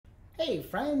Hey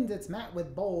friends, it's Matt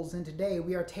with Bowls, and today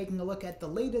we are taking a look at the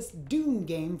latest Dune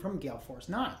game from Gale Force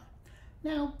 9.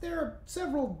 Now, there are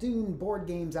several Dune board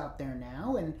games out there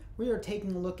now, and we are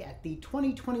taking a look at the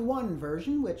 2021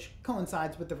 version, which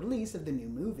coincides with the release of the new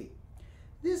movie.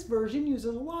 This version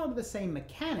uses a lot of the same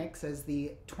mechanics as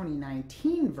the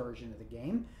 2019 version of the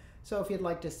game, so if you'd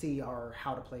like to see our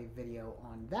how to play video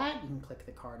on that, you can click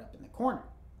the card up in the corner.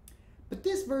 But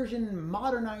this version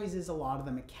modernizes a lot of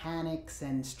the mechanics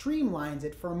and streamlines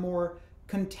it for a more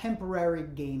contemporary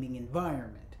gaming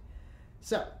environment.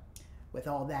 So, with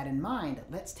all that in mind,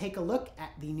 let's take a look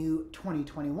at the new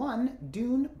 2021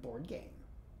 Dune board game.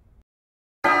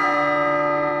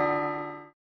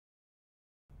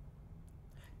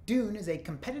 Dune is a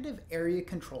competitive area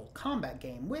control combat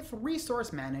game with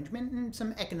resource management and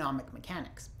some economic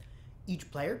mechanics. Each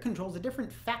player controls a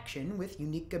different faction with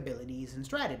unique abilities and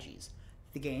strategies.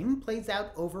 The game plays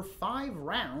out over 5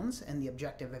 rounds, and the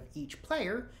objective of each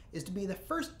player is to be the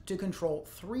first to control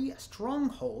 3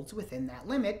 strongholds within that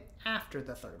limit after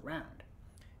the 3rd round.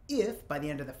 If, by the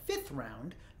end of the 5th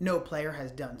round, no player has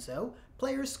done so,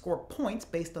 players score points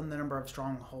based on the number of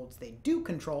strongholds they do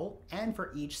control and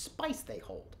for each spice they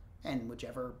hold, and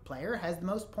whichever player has the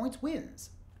most points wins.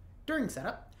 During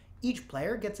setup, each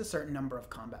player gets a certain number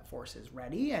of combat forces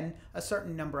ready and a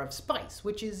certain number of spice,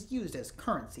 which is used as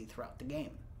currency throughout the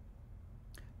game.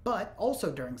 But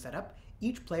also during setup,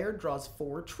 each player draws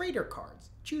 4 trader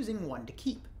cards, choosing 1 to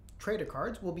keep. Trader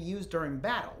cards will be used during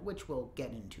battle, which we'll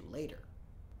get into later.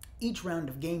 Each round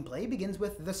of gameplay begins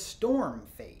with the Storm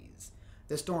phase.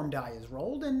 The Storm die is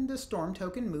rolled, and the Storm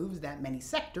token moves that many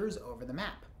sectors over the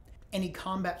map. Any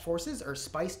combat forces or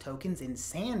spice tokens in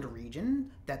Sand region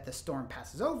that the Storm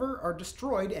passes over are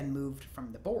destroyed and moved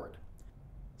from the board.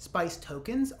 Spice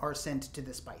tokens are sent to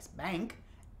the Spice Bank,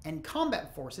 and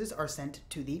combat forces are sent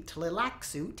to the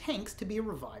Tleilaxu tanks to be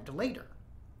revived later.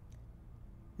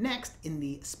 Next, in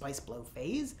the Spice Blow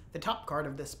phase, the top card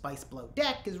of the Spice Blow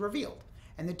deck is revealed,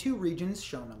 and the 2 regions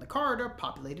shown on the card are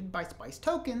populated by spice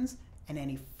tokens, and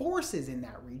any forces in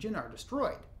that region are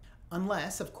destroyed.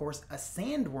 Unless, of course, a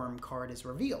Sandworm card is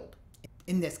revealed.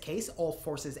 In this case, all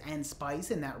forces and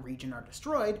spice in that region are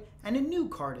destroyed, and a new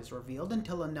card is revealed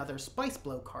until another Spice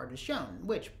Blow card is shown,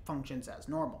 which functions as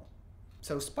normal.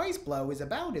 So Spice Blow is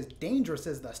about as dangerous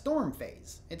as the Storm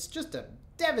phase. It's just a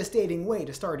devastating way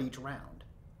to start each round.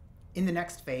 In the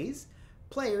next phase,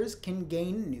 players can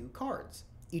gain new cards.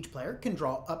 Each player can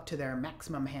draw up to their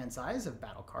maximum hand size of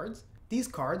battle cards. These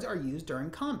cards are used during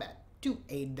combat to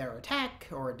aid their attack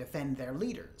or defend their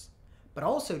leaders. But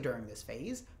also during this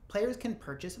phase, players can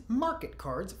purchase market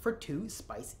cards for 2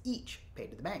 spice each,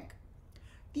 paid to the bank.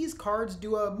 These cards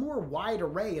do a more wide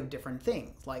array of different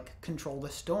things, like control the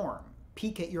storm,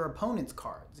 peek at your opponent's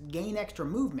cards, gain extra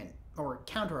movement, or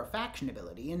counter a faction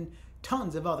ability, and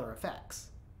tons of other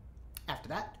effects. After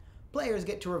that, players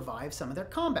get to revive some of their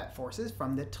combat forces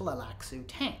from the Tleilaxu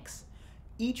tanks.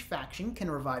 Each faction can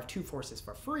revive 2 forces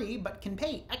for free, but can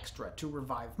pay extra to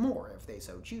revive more if they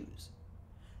so choose.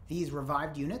 These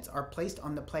revived units are placed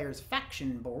on the player's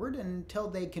faction board until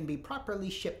they can be properly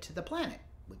shipped to the planet,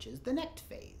 which is the next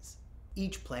phase.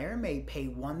 Each player may pay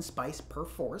 1 spice per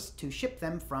force to ship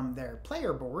them from their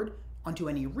player board onto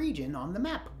any region on the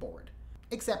map board,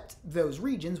 except those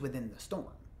regions within the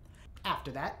storm.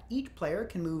 After that, each player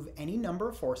can move any number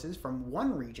of forces from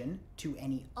one region to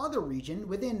any other region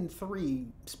within 3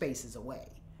 spaces away.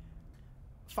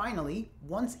 Finally,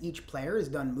 once each player is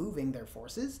done moving their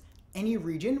forces, any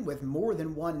region with more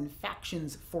than 1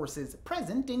 faction's forces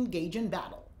present engage in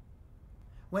battle.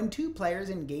 When 2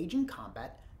 players engage in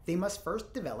combat, they must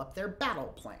first develop their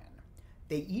battle plan.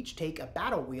 They each take a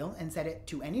battle wheel and set it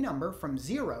to any number from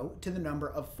 0 to the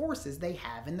number of forces they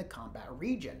have in the combat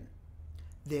region.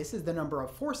 This is the number of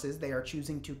forces they are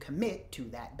choosing to commit to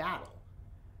that battle.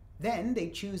 Then they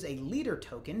choose a leader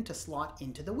token to slot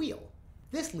into the wheel.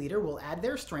 This leader will add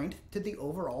their strength to the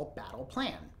overall battle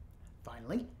plan.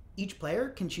 Finally, each player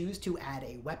can choose to add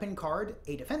a weapon card,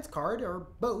 a defense card, or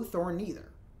both or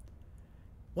neither.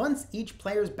 Once each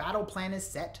player's battle plan is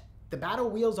set, the battle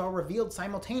wheels are revealed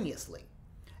simultaneously.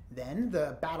 Then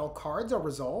the battle cards are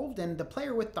resolved, and the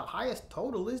player with the highest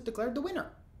total is declared the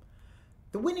winner.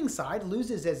 The winning side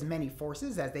loses as many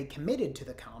forces as they committed to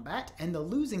the combat, and the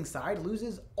losing side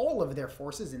loses all of their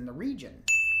forces in the region.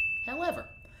 However,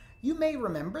 you may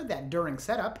remember that during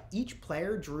setup, each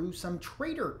player drew some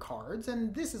trader cards,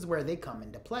 and this is where they come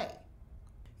into play.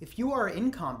 If you are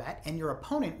in combat and your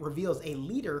opponent reveals a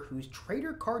leader whose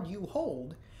trader card you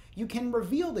hold, you can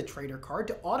reveal the trader card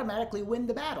to automatically win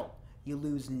the battle. You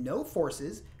lose no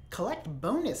forces, collect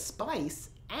bonus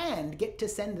spice, and get to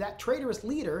send that traitorous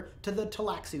leader to the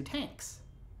Talaxu tanks.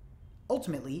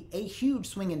 Ultimately, a huge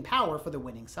swing in power for the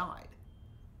winning side.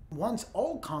 Once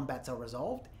all combats are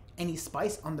resolved, any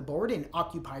spice on the board in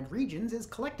occupied regions is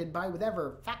collected by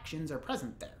whatever factions are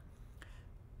present there.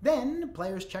 Then,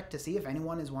 players check to see if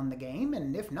anyone has won the game,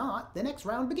 and if not, the next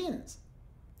round begins.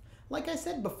 Like I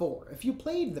said before, if you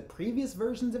played the previous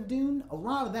versions of Dune, a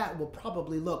lot of that will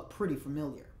probably look pretty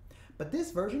familiar. But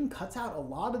this version cuts out a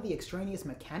lot of the extraneous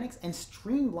mechanics and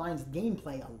streamlines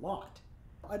gameplay a lot.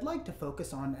 I'd like to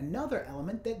focus on another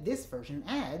element that this version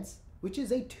adds, which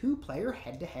is a two-player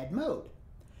head-to-head mode.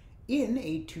 In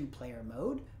a two-player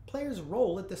mode, players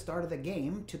roll at the start of the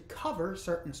game to cover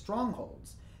certain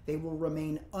strongholds. They will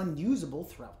remain unusable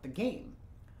throughout the game.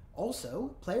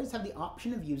 Also, players have the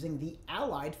option of using the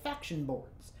allied faction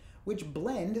boards, which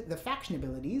blend the faction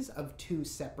abilities of two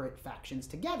separate factions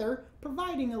together,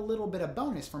 providing a little bit of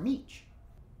bonus from each.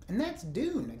 And that's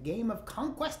Dune, a game of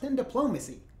conquest and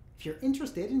diplomacy. If you're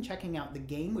interested in checking out the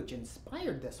game which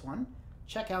inspired this one,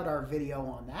 check out our video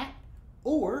on that,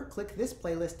 or click this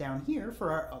playlist down here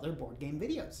for our other board game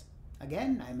videos.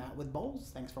 Again, I'm Matt with Bowles.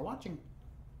 Thanks for watching.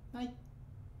 Bye.